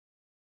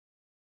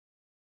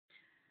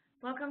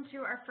Welcome to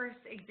our first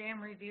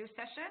exam review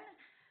session.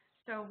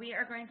 So we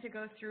are going to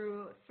go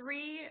through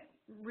 3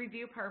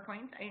 review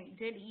PowerPoints. I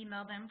did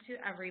email them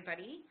to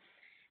everybody.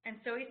 And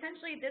so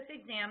essentially this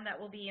exam that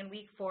will be in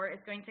week 4 is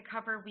going to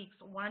cover weeks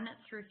 1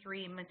 through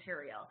 3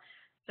 material.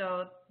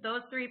 So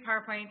those 3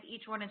 PowerPoints,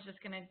 each one is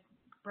just going to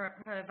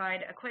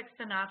provide a quick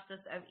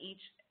synopsis of each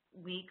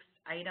week's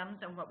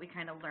items and what we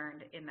kind of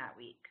learned in that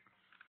week.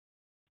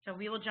 So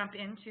we will jump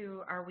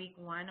into our week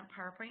 1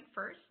 PowerPoint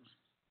first.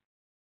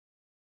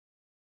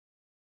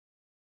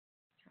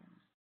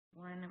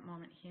 One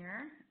moment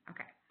here.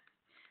 Okay.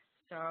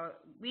 So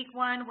week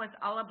 1 was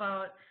all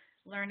about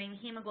learning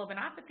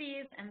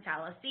hemoglobinopathies and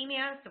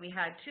thalassemia. So we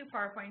had 2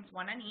 PowerPoints,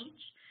 one on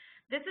each.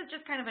 This is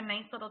just kind of a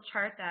nice little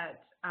chart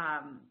that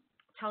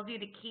tells you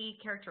the key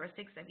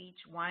characteristics of each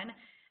one.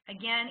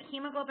 Again,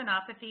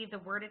 hemoglobinopathy, the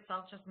word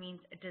itself just means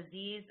a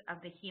disease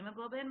of the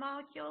hemoglobin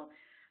molecule.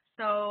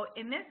 So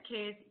in this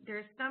case,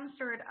 there's some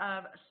sort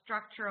of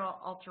structural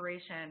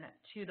alteration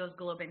to those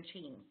globin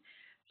chains.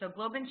 So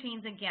globin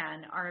chains,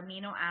 again, are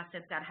amino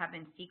acids that have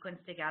been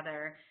sequenced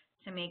together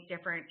to make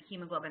different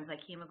hemoglobins like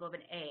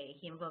hemoglobin A,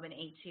 hemoglobin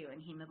A2,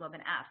 and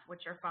hemoglobin F,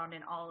 which are found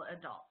in all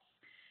adults.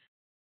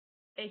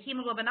 A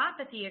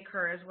hemoglobinopathy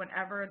occurs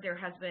whenever there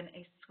has been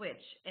a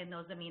switch in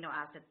those amino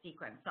acid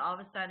sequence. So all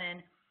of a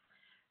sudden,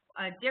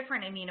 a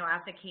different amino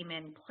acid came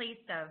in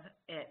place of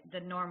the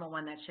normal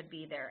one that should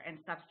be there and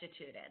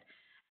substituted.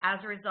 As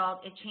a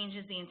result, it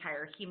changes the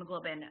entire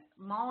hemoglobin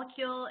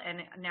molecule, and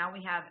now we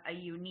have a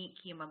unique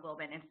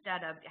hemoglobin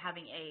instead of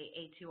having A,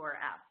 A2, or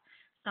F.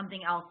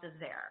 Something else is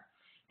there.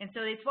 And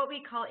so it's what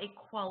we call a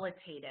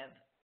qualitative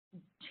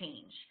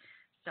change.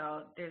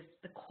 So there's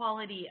the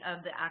quality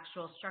of the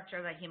actual structure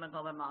of the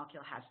hemoglobin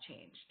molecule has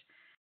changed.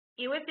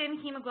 Within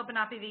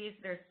hemoglobinopathies,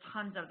 there's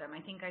tons of them. I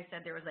think I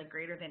said there was like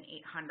greater than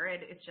 800.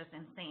 It's just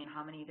insane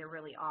how many there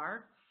really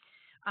are.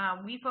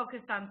 We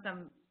focused on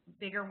some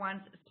bigger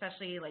ones,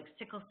 especially like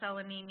sickle cell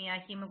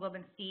anemia,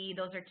 hemoglobin C.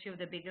 Those are 2 of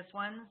the biggest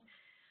ones.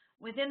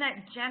 Within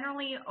that,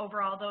 generally,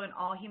 overall, though, in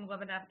all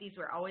hemoglobinopathies,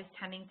 we're always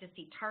tending to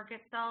see target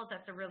cells.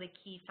 That's a really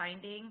key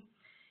finding.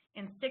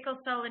 In sickle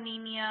cell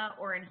anemia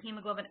or in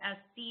hemoglobin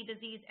SC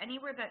disease,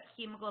 anywhere that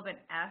hemoglobin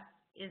S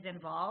is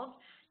involved,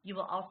 you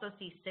will also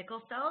see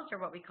sickle cells, or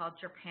what we call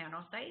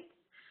trypanocytes.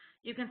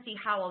 You can see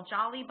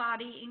Howell-Jolly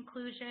body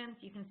inclusions.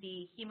 You can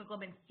see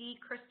hemoglobin C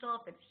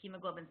crystal if it's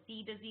hemoglobin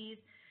C disease,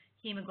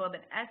 hemoglobin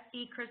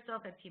SC crystal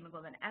if it's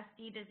hemoglobin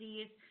SD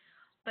disease.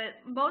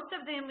 But most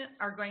of them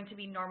are going to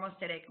be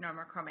normocytic,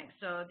 normochromic.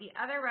 So the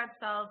other red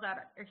cells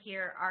that are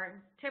here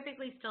are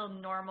typically still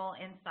normal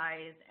in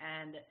size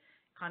and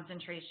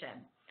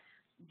concentration.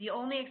 The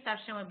only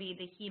exception would be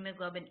the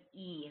hemoglobin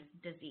E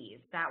disease.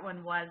 That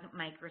one was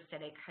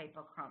microcytic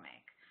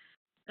hypochromic.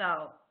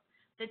 So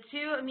the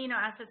 2 amino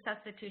acid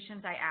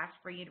substitutions I asked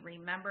for you to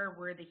remember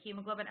were the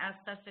hemoglobin S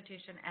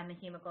substitution and the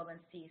hemoglobin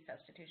C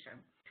substitution.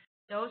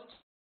 Those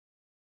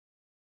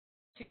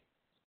 2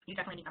 you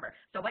definitely need to remember.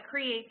 So what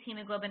creates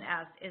hemoglobin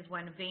S is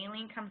when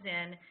valine comes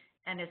in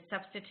and is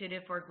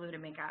substituted for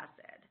glutamic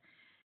acid.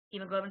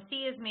 Hemoglobin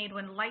C is made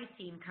when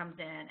lysine comes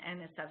in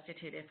and is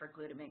substituted for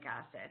glutamic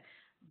acid.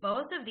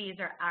 Both of these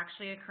are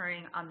actually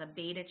occurring on the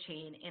beta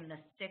chain in the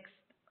 6th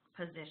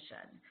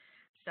position.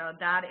 So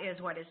that is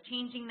what is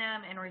changing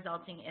them and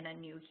resulting in a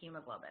new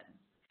hemoglobin.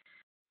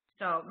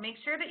 So make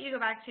sure that you go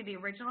back to the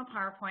original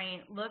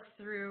PowerPoint, look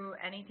through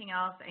anything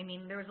else. I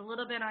mean, there was a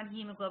little bit on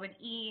hemoglobin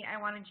E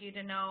I wanted you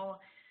to know.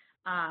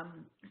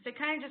 So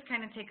kind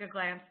of take a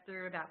glance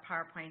through that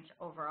PowerPoint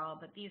overall,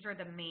 but these are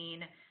the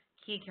main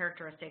key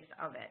characteristics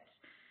of it.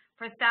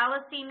 For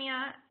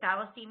thalassemia,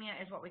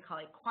 thalassemia is what we call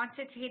a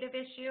quantitative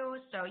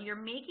issue. So you're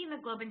making the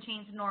globin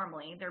chains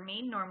normally, they're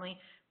made normally,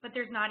 but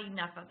there's not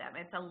enough of them.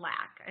 It's a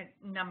lack, a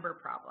number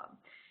problem.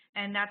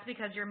 And that's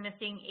because you're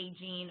missing a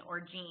gene or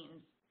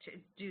genes to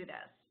do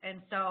this.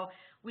 And so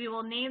we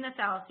will name the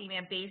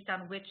thalassemia based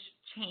on which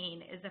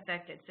chain is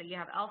affected. So you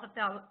have alpha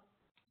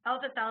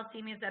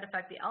thalassemias that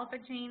affect the alpha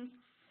chains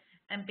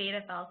and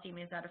beta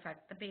thalassemias that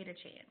affect the beta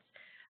chains.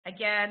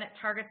 Again,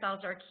 target cells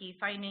are a key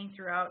finding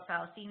throughout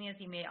thalassemias.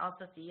 You may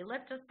also see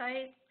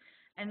elliptocytes,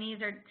 and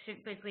these are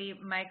typically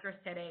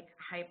microcytic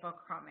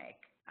hypochromic.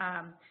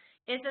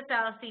 If the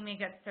thalassemia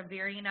gets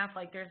severe enough,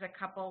 like there's a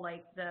couple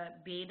like the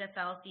beta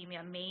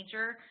thalassemia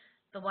major,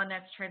 the one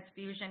that's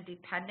transfusion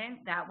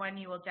dependent, that one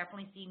you will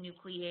definitely see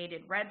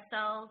nucleated red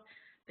cells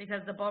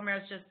because the bone marrow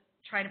is just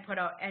trying to put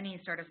out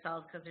any sort of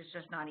cells because there's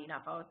just not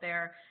enough out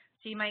there.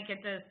 So you might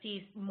get to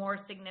see more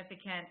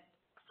significant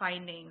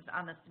findings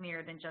on the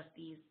smear than just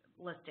these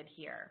listed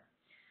here.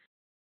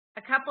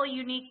 A couple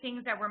unique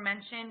things that were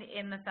mentioned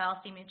in the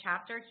thalassemia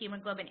chapter,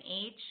 hemoglobin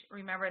H,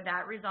 remember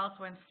that results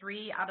when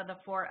 3 out of the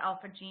 4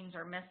 alpha genes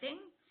are missing.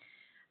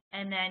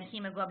 And then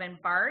hemoglobin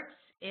BART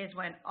is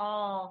when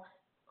all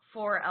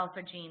 4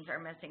 alpha genes are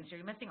missing. So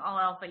you're missing all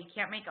alpha, you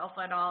can't make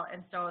alpha at all,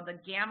 and so the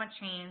gamma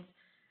chains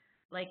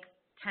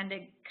tend to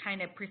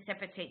kind of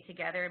precipitate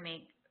together and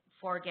make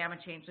 4 gamma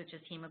chains, which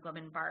is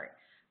hemoglobin BART.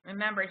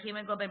 Remember,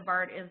 hemoglobin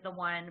BART is the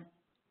one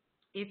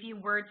if you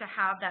were to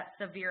have that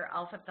severe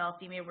alpha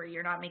thalassemia where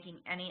you're not making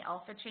any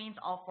alpha change,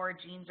 all 4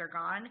 genes are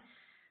gone,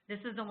 this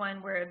is the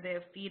one where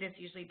the fetus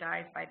usually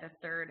dies by the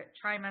 3rd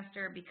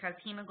trimester because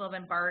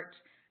hemoglobin BART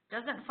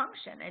doesn't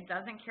function. It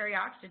doesn't carry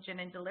oxygen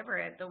and deliver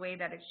it the way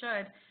that it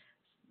should,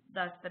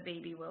 thus the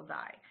baby will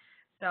die.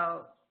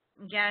 So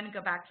again,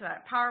 go back to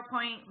that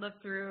PowerPoint,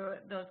 look through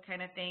those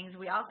kind of things.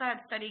 We also have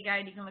study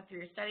guide. You can look through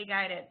your study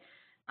guide at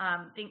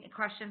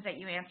questions that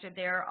you answered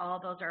there. All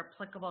those are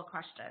applicable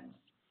questions.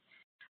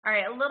 All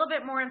right, a little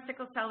bit more on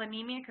sickle cell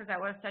anemia because that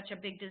was such a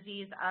big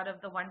disease out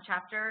of the one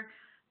chapter.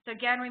 So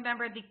again,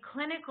 remember the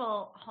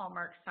clinical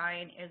hallmark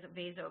sign is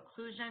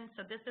vasoocclusion.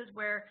 So this is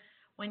where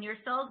when your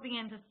cells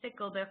begin to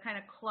sickle, they'll kind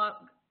of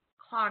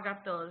clog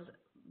up those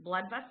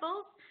blood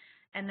vessels.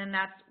 And then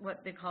that's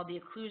what they call the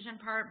occlusion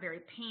part,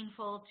 very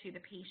painful to the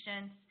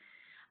patient.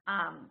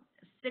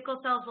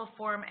 Sickle cells will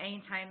form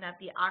anytime that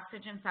the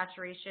oxygen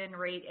saturation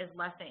rate is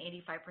less than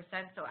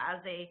 85%. So as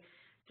they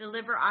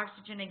deliver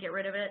oxygen and get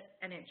rid of it,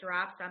 and it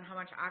drops on how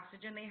much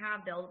oxygen they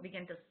have, they'll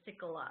begin to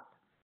sickle up.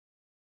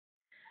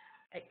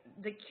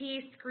 The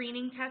key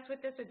screening test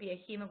with this would be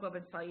a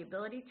hemoglobin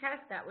solubility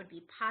test. That would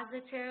be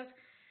positive,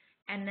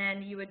 and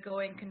then you would go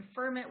and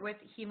confirm it with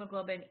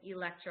hemoglobin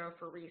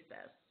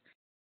electrophoresis.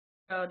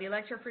 So the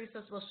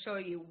electrophoresis will show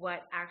you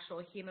what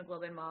actual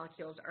hemoglobin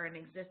molecules are in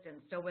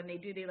existence. So when they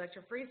do the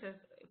electrophoresis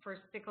for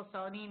sickle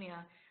cell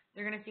anemia,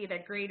 they're going to see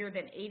that greater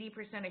than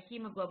 80% of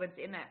hemoglobins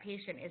in that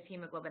patient is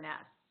hemoglobin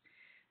S.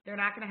 They're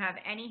not going to have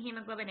any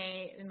hemoglobin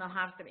A, and they'll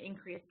have some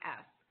increased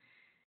S.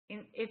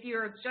 If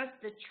you're just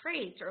the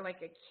trait or like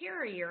a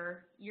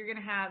carrier, you're going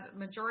to have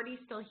majority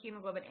still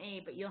hemoglobin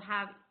A, but you'll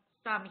have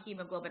some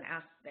hemoglobin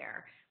S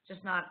there,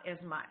 just not as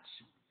much.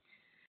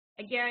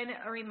 Again,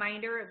 a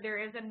reminder, there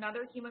is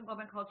another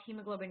hemoglobin called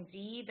hemoglobin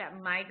D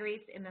that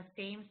migrates in the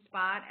same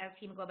spot as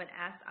hemoglobin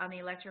S on the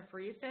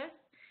electrophoresis,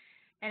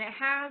 and it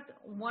has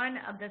one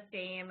of the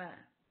same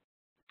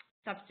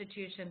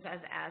substitutions as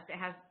S. It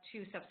has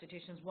 2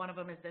 substitutions. One of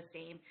them is the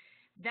same.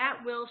 That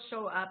will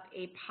show up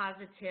a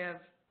positive.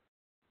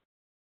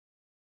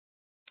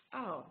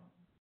 Oh,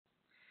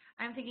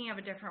 I'm thinking of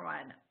a different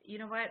one. You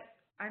know what?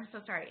 I'm so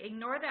sorry.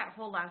 Ignore that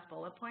whole last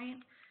bullet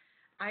point.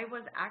 I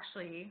was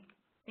actually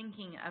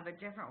thinking of a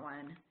different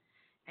one,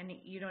 and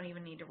you don't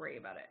even need to worry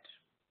about it,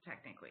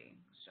 technically.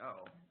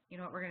 So, you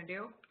know what we're going to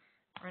do?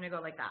 We're going to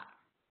go like that.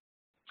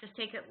 Just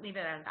take it, leave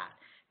it as that.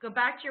 Go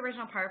back to your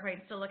original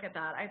PowerPoint and still look at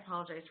that. I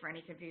apologize for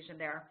any confusion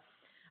there.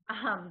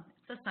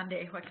 It's a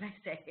Sunday, what can I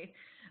say?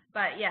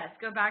 But yes,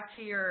 go back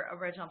to your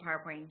original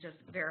PowerPoint and just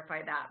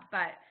verify that.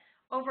 But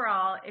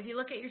overall, if you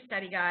look at your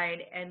study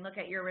guide and look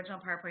at your original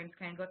PowerPoints,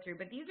 kind of go through,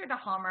 but these are the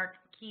hallmark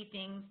key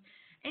things.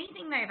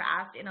 Anything that I've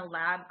asked in a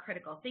lab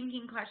critical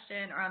thinking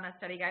question or on that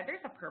study guide,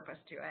 there's a purpose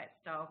to it.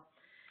 So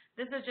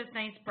this is just a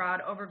nice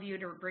broad overview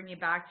to bring you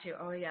back to,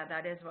 oh yeah,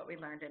 that is what we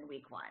learned in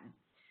week 1.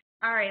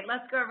 All right,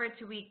 let's go over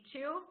to week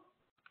 2.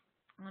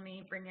 Let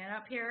me bring it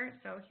up here.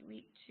 So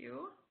week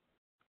 2.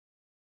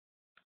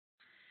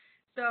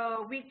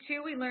 So week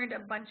 2, we learned a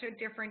bunch of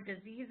different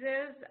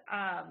diseases.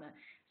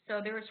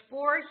 So there's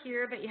 4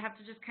 here that you have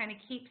to just kind of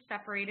keep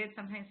separated.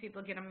 Sometimes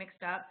people get them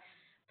mixed up.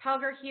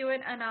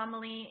 Pelger-Hewitt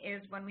anomaly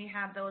is when we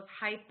have those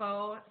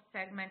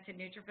hyposegmented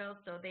neutrophils,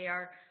 so they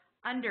are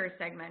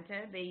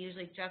undersegmented. They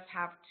usually just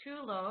have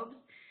 2 lobes,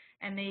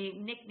 and they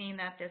nickname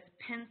that this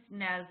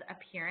pince-nez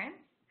appearance.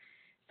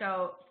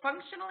 So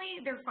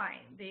functionally, they're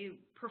fine. They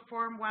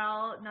perform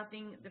well.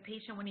 Nothing the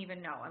patient wouldn't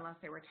even know unless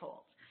they were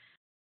told.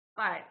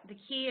 But the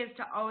key is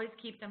to always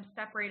keep them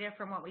separated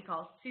from what we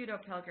call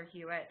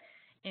pseudo-Pelger-Hewitt,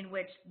 in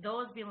which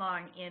those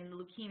belong in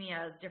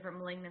leukemias, different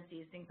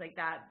malignancies, things like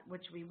that,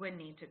 which we would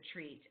need to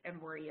treat and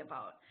worry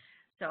about.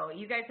 So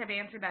you guys have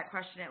answered that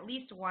question at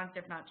least once,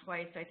 if not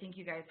twice. So I think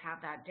you guys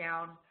have that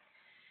down.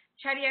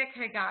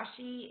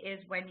 Chidiac-Higashi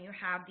is when you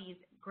have these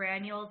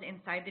granules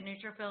inside the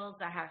neutrophils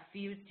that have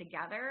fused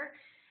together,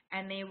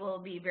 and they will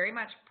be very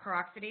much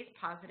peroxidase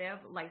positive.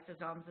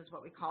 Lysosomes is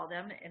what we call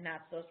them, and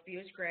that's those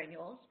fused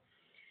granules.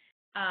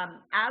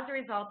 As a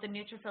result, the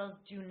neutrophils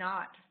do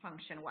not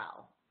function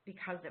well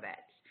because of it.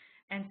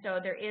 And so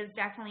there is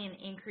definitely an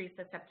increased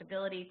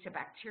susceptibility to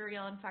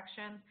bacterial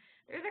infections.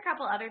 There's a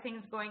couple other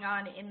things going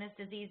on in this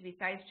disease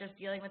besides just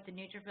dealing with the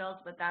neutrophils,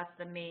 but that's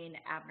the main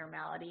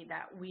abnormality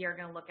that we are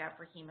going to look at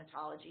for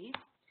hematology.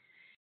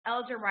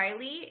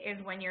 Elder-Riley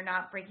is when you're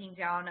not breaking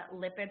down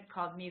lipids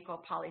called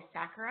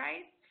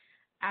mucopolysaccharides.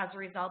 As a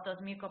result, those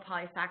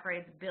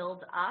mucopolysaccharides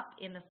build up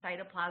in the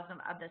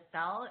cytoplasm of the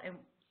cell, and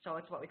so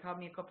it's what we call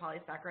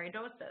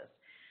mucopolysaccharidosis.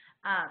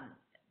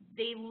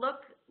 They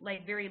look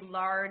like very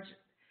large,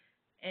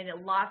 and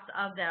lots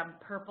of them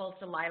purple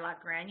to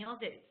lilac granules.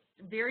 It's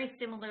very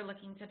similar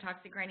looking to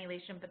toxic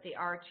granulation, but they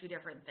are 2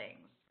 different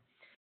things.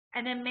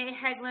 And then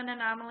May-Hegland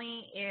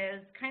anomaly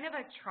is kind of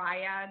a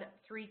triad,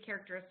 3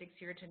 characteristics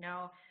here to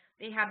know.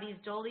 They have these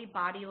Dolly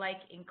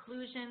body-like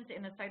inclusions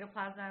in the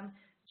cytoplasm,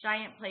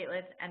 giant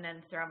platelets, and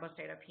then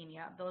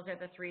thrombocytopenia. Those are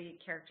the 3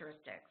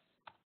 characteristics.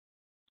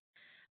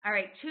 All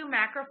right, 2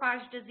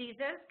 macrophage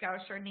diseases,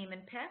 Gaucher,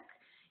 Niemann-Pick.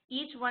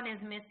 Each one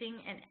is missing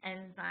an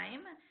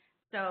enzyme.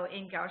 So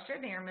in Gaucher,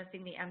 they are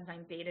missing the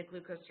enzyme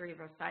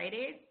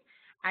beta-glucocerebrosidase.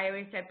 I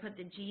always said put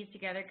the G's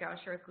together,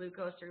 Gaucher with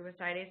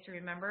glucocerebrosidase to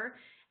remember.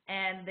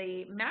 And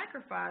the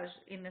macrophage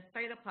in the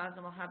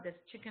cytoplasm will have this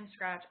chicken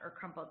scratch or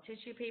crumpled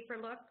tissue paper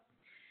look.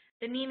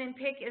 The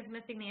Niemann-Pick is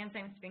missing the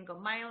enzyme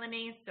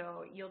sphingomyelinase,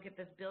 so you'll get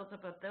this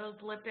buildup of those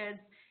lipids,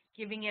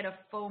 giving it a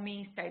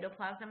foamy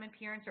cytoplasm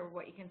appearance, or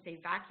what you can say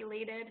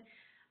vacuolated.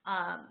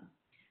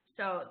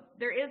 So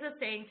there is a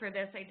saying for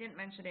this. I didn't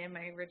mention it in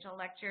my original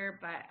lecture,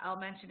 but I'll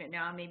mention it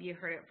now. Maybe you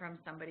heard it from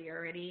somebody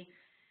already.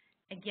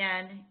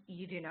 Again,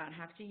 you do not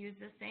have to use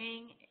this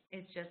saying.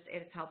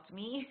 It's helped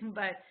me.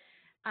 But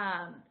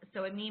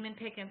so a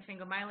Niemann-Pick and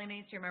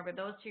sphingomyelinase, remember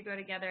those two go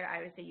together.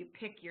 I would say you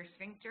pick your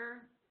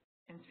sphincter,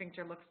 and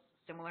sphincter looks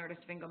similar to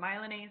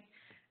sphingomyelinase.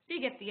 So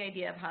you get the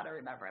idea of how to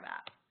remember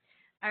that.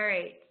 All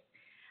right.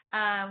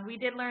 We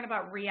did learn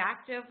about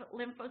reactive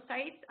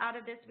lymphocytes out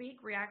of this week.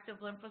 Reactive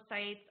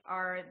lymphocytes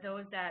are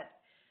those that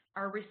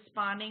are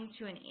responding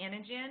to an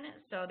antigen.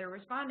 So they're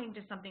responding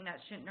to something that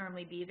shouldn't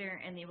normally be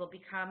there, and they will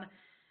become,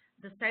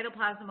 the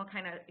cytoplasm will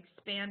kind of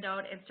expand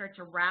out and start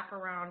to wrap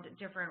around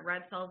different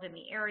red cells in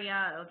the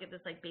area. It'll give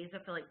this like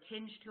basophilic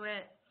tinge to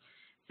it.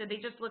 So they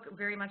just look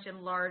very much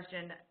enlarged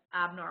and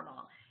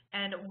abnormal.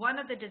 And one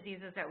of the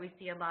diseases that we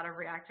see a lot of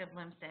reactive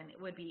lymphs in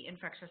would be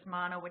infectious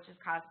mono, which is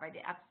caused by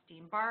the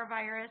Epstein-Barr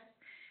virus.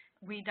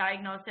 We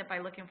diagnose it by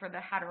looking for the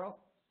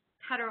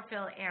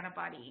heterophil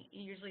antibody.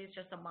 Usually it's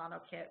just a mono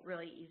kit,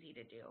 really easy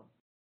to do.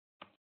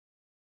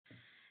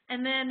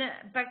 And then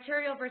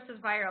bacterial versus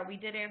viral. We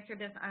did answer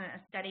this on a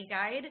study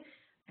guide.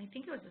 I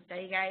think it was a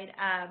study guide.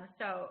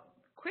 So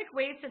quick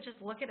ways to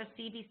just look at a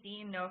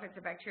CBC and know if it's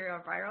a bacterial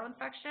or viral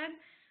infection.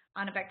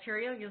 On a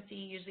bacterial, you'll see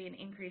usually an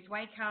increased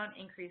white count,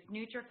 increased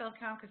neutrophil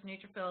count, because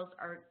neutrophils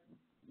are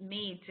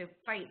made to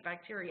fight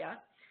bacteria.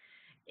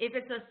 If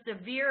it's a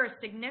severe or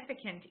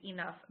significant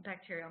enough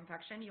bacterial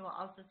infection, you will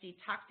also see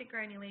toxic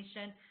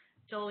granulation,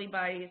 Dolby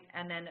bodies,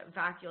 and then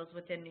vacuoles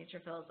within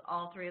neutrophils.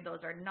 All three of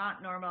those are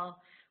not normal.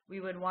 We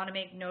would want to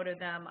make note of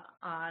them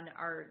on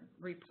our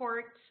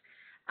report.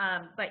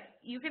 But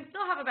you can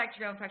still have a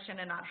bacterial infection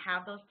and not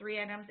have those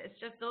three items. It's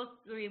just those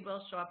three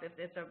will show up if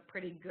it's a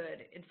pretty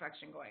good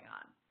infection going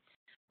on.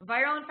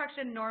 Viral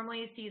infection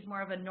normally sees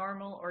more of a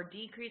normal or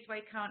decreased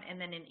white count and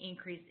then an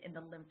increase in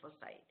the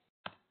lymphocytes.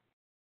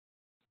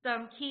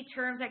 Some key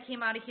terms that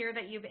came out of here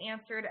that you've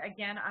answered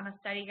again on a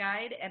study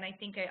guide, and I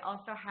think I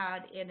also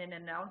had in an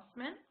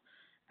announcement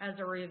as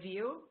a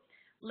review.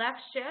 Left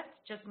shift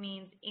just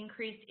means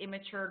increased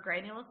immature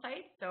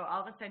granulocytes. So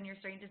all of a sudden you're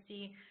starting to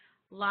see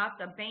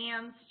lots of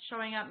bands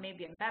showing up,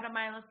 maybe a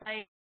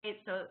metamyelocyte.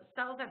 So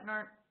cells that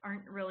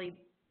aren't really,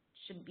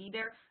 should be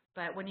there.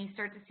 But when you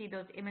start to see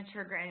those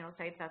immature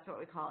granulocytes, that's what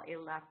we call a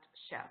left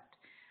shift.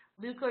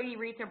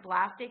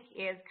 Leukoerythroblastic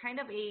is kind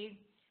of a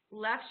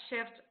left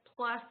shift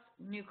plus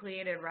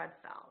nucleated red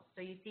cells.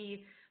 So you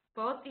see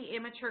both the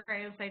immature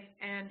granulocytes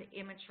and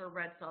immature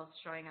red cells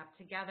showing up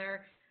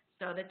together.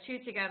 So the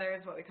two together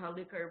is what we call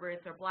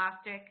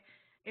leukoerythroblastic.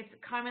 It's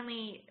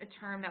commonly a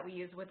term that we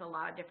use with a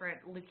lot of different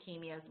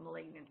leukemias,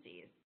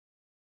 malignancies.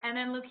 And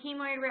then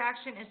leukemoid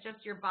reaction is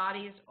just your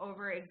body's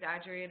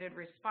over-exaggerated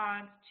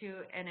response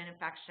to an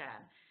infection.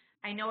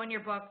 I know in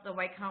your book the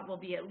white count will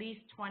be at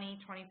least 20,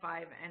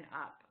 25, and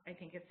up. I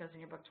think it says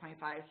in your book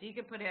 25. So you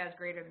could put it as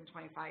greater than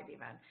 25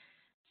 even.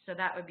 So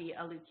that would be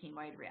a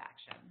leukemoid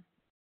reaction.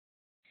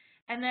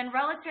 And then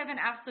relative and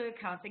absolute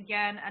counts.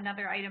 Again,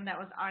 another item that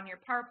was on your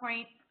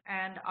PowerPoint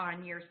and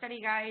on your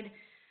study guide.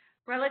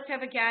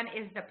 Relative, again,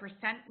 is the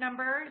percent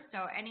number.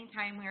 So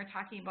anytime we are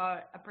talking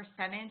about a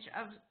percentage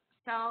of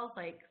cells,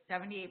 like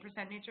 78%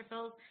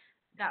 neutrophils,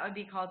 that would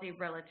be called a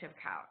relative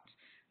count.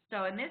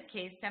 So in this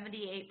case,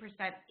 78%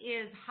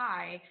 is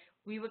high.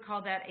 We would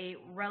call that a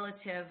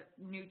relative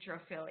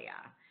neutrophilia.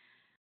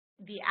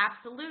 The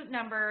absolute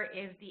number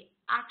is the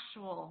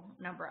actual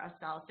number of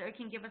cells. So it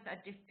can give us a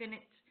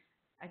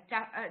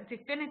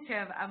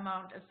definitive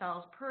amount of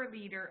cells per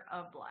liter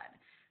of blood.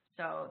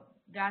 So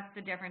that's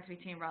the difference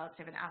between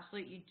relative and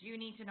absolute. You do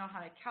need to know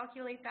how to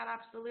calculate that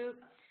absolute.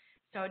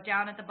 So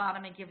down at the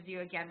bottom, it gives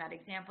you, again, that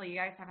example. You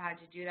guys have had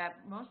to do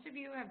that. Most of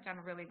you have done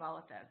really well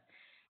with this.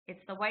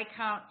 It's the white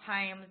count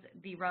times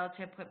the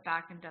relative put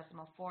back in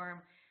decimal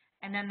form,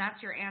 and then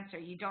that's your answer.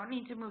 You don't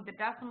need to move the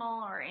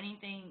decimal or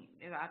anything.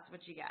 That's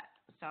what you get.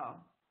 So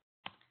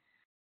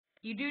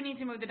you do need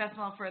to move the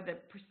decimal for the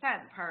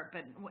percent part,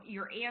 but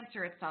your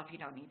answer itself, you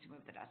don't need to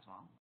move the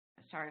decimal.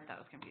 Sorry if that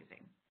was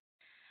confusing.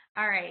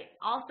 All right.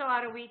 Also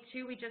out of week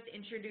 2, we just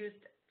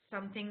introduced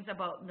some things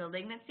about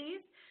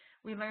malignancies.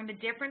 We learned the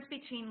difference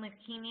between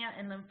leukemia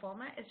and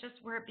lymphoma is just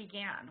where it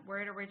began,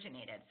 where it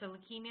originated. So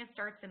leukemia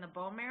starts in the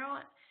bone marrow,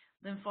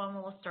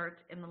 lymphoma will start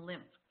in the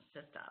lymph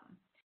system.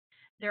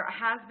 There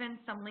has been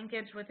some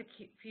linkage with a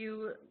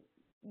few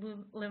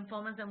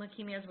lymphomas and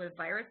leukemias with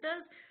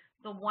viruses.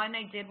 The one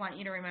I did want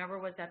you to remember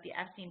was that the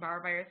Epstein-Barr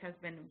virus has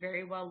been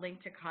very well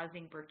linked to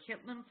causing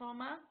Burkitt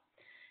lymphoma,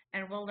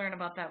 and we'll learn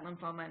about that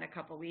lymphoma in a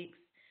couple weeks.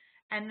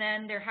 And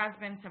then there has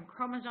been some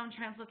chromosome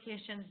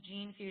translocations,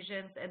 gene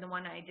fusions, and the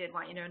one I did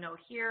want you to know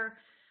here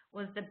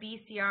was the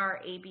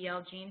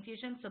BCR-ABL gene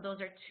fusion. So those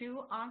are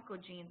two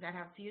oncogenes that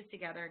have fused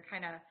together and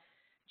kind of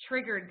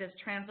triggered this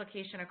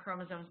translocation of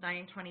chromosomes 9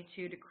 and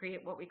 22 to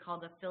create what we call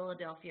the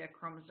Philadelphia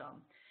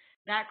chromosome.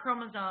 That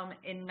chromosome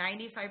in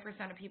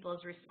 95% of people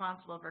is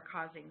responsible for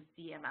causing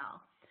CML,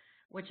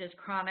 which is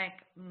chronic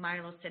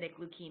myelocytic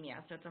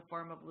leukemia. So it's a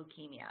form of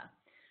leukemia.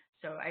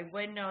 So I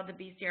would know the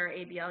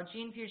BCR-ABL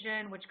gene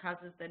fusion, which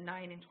causes the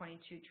 9 and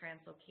 22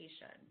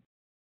 translocation.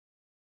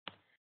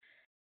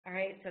 All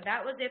right, so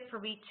that was it for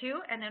week 2.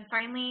 And then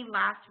finally,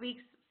 last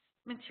week's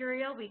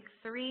material, week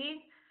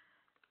 3,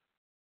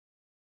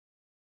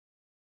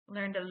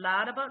 learned a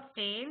lot about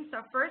stains.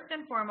 So first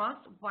and foremost,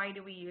 why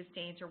do we use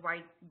stains, or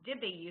why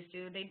did they used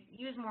to? They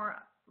use more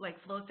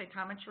like flow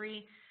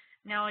cytometry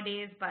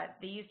nowadays, but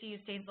they used to use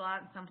stains a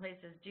lot, and some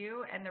places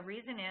do. And the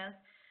reason is,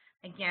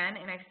 again,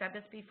 and I've said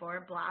this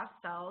before, blast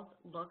cells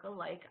look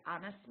alike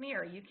on a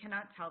smear. You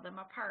cannot tell them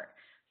apart.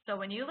 So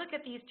when you look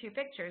at these two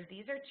pictures,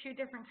 these are two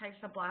different types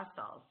of blast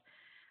cells.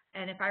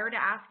 And if I were to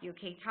ask you,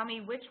 okay, tell me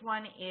which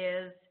one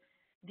is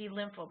the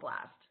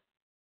lymphoblast,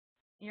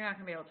 you're not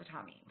going to be able to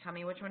tell me. Tell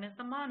me which one is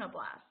the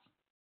monoblast.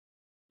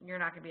 You're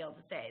not going to be able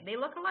to say. They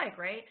look alike,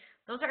 right?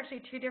 Those are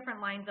actually two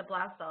different lines of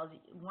blast cells.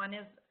 One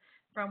is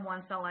from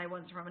one cell line,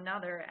 one's from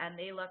another, and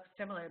they look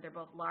similar. They're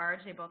both large.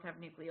 They both have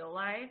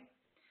nucleoli.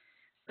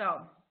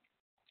 So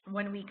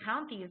when we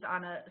count these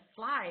on a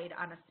slide,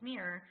 on a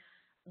smear,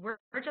 we're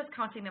just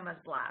counting them as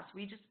blasts.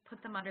 We just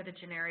put them under the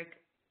generic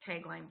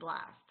tagline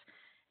blast.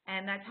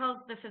 And that tells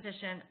the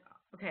physician,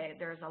 okay,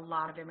 there's a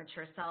lot of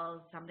immature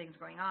cells, something's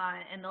going on,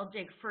 and they'll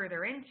dig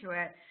further into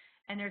it.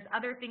 And there's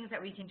other things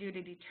that we can do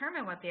to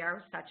determine what they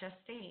are, such as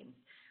stains.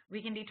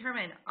 We can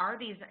determine, are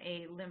these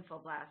a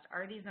lymphoblast?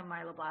 Are these a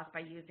myeloblast, by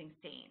using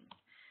stains?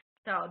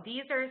 So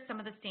these are some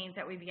of the stains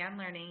that we began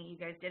learning. You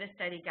guys did a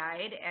study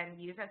guide,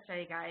 and use that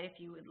study guide if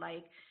you would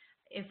like.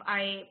 If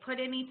I put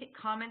any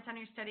comments on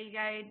your study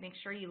guide, make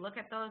sure you look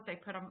at those. I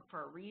put them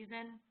for a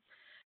reason.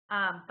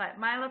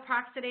 But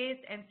myeloperoxidase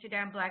and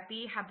Sudan black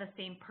B have the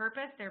same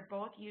purpose. They're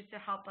both used to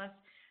help us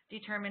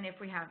determine if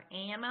we have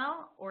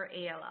AML or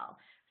ALL.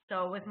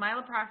 So with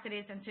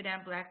myeloperoxidase and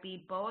Sudan black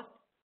B, both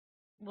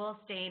will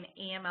stain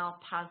AML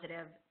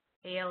positive.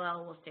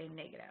 ALL will stain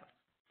negative.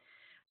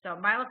 So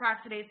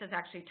myeloperoxidase is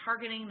actually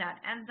targeting that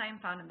enzyme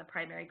found in the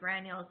primary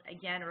granules.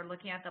 Again, we're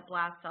looking at the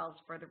blast cells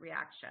for the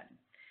reaction.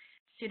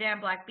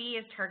 Sudan black B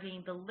is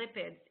targeting the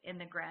lipids in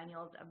the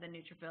granules of the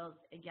neutrophils.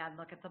 Again,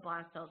 look at the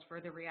blast cells for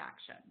the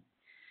reaction.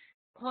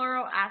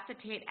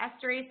 Chloroacetate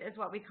esterase is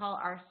what we call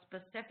our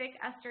specific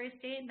esterase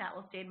stain. That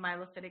will stain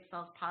myelocytic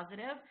cells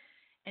positive,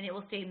 and it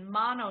will stain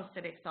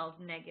monocytic cells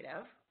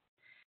negative.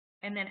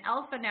 And then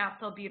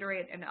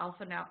alpha-naphthalbutyrate and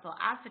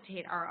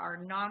alpha-naphthalacetate are our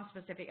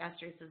non-specific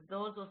esterases.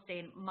 Those will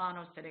stain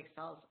monocytic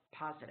cells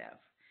positive,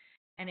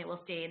 and it will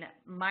stain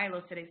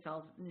myelocytic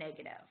cells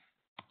negative.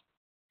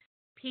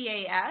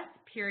 PAS,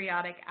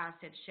 periodic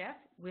acid shift,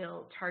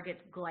 will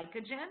target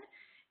glycogen,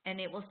 and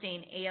it will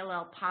stain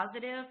ALL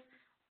positive,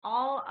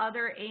 all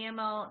other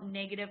AML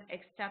negative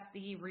except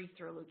the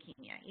erythroid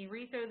leukemia.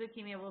 Erythroid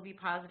leukemia will be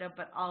positive,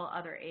 but all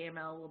other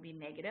AML will be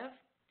negative.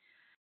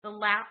 The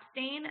LAP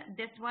stain,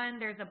 this one,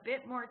 there's a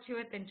bit more to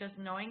it than just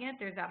knowing it.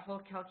 There's that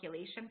whole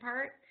calculation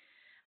part.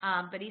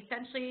 But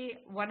essentially,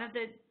 one of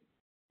the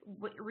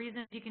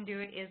reasons you can do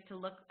it is to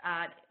look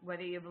at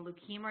whether you have a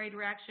leukemoid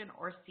reaction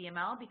or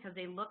CML, because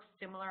they look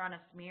similar on a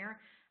smear.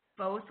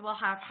 Both will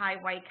have high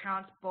white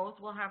counts. Both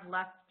will have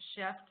left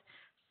shift,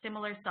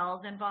 similar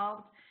cells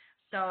involved.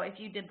 So if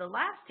you did the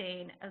LAP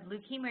stain, a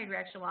leukemoid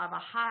reaction will have a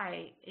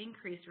high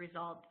increased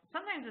result.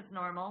 Sometimes it's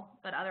normal,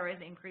 but otherwise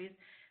increased.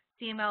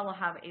 CML will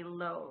have a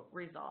low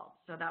result,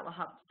 so that will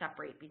help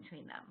separate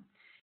between them.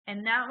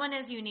 And that one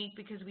is unique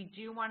because we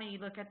do want to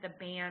look at the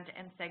band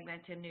and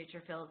segmented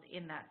neutrophils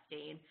in that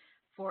stain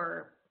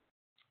for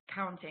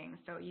counting,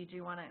 so you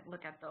do want to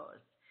look at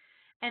those.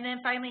 And then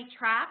finally,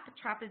 TRAP.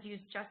 TRAP is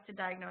used just to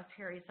diagnose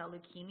hairy cell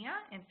leukemia,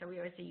 and so we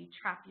always say you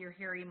trap your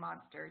hairy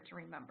monster to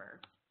remember.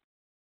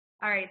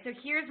 All right, so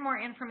here's more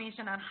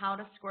information on how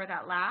to score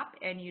that LAP,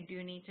 and you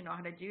do need to know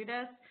how to do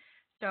this.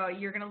 So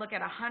you're going to look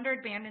at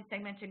 100 banded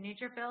segmented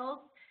neutrophils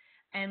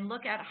and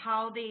look at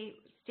how they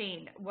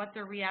stained, what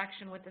the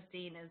reaction with the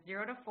stain is.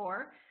 0 to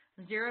 4.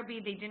 0 be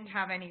they didn't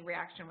have any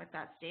reaction with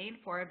that stain.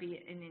 4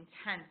 be an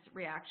intense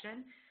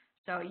reaction.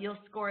 So you'll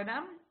score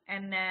them,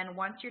 and then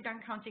once you're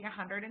done counting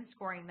 100 and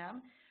scoring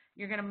them,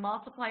 you're going to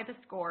multiply the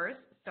scores.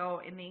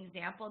 So in the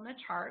example in the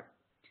chart,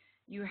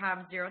 you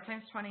have 0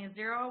 times 20 is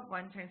 0,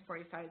 1 times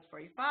 45 is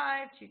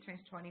 45, 2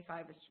 times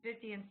 25 is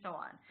 50, and so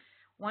on.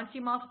 Once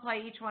you multiply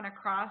each one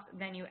across,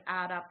 then you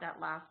add up that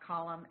last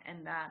column,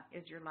 and that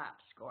is your LAP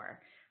score.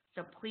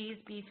 So please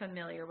be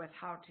familiar with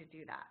how to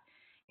do that.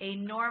 A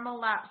normal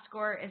LAP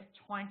score is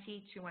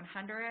 20 to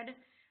 100.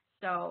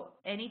 So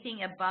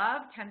anything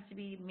above tends to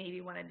be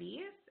maybe one of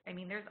these. I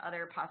mean, there's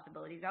other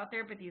possibilities out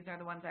there, but these are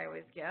the ones I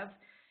always give.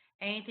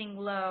 Anything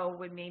low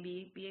would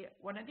maybe be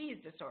one of these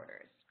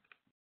disorders.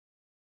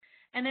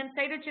 And then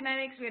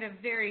cytogenetics, we had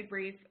a very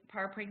brief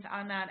PowerPoint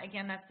on that.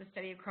 Again, that's the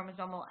study of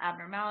chromosomal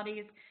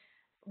abnormalities.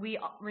 We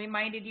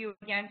reminded you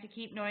again to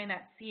keep knowing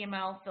that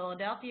CML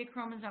Philadelphia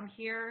chromosome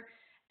here.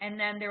 And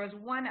then there was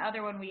one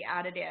other one we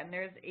added in.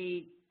 There's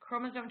a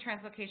chromosome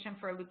translocation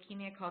for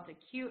leukemia called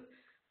acute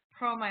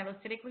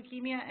promyelocytic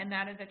leukemia, and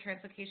that is a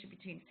translocation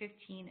between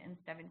 15 and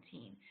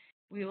 17.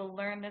 We will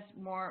learn this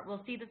more.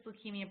 We'll see this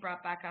leukemia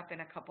brought back up in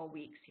a couple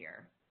weeks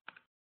here.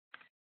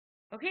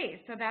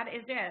 Okay, so that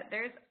is it.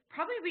 There's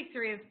probably week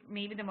 3 is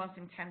maybe the most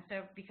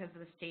intensive because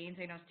of the stains.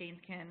 I know stains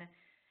can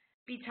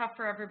be tough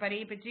for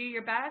everybody, but do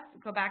your best.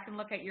 Go back and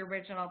look at your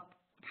original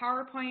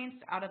PowerPoints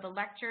out of the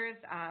lectures.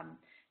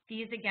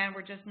 These, again,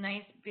 were just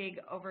nice big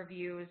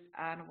overviews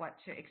on what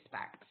to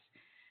expect.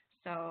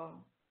 So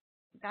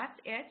that's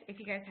it. If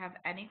you guys have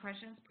any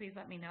questions, please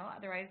let me know.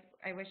 Otherwise,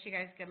 I wish you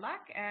guys good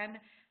luck and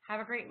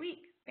have a great week.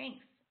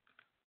 Thanks.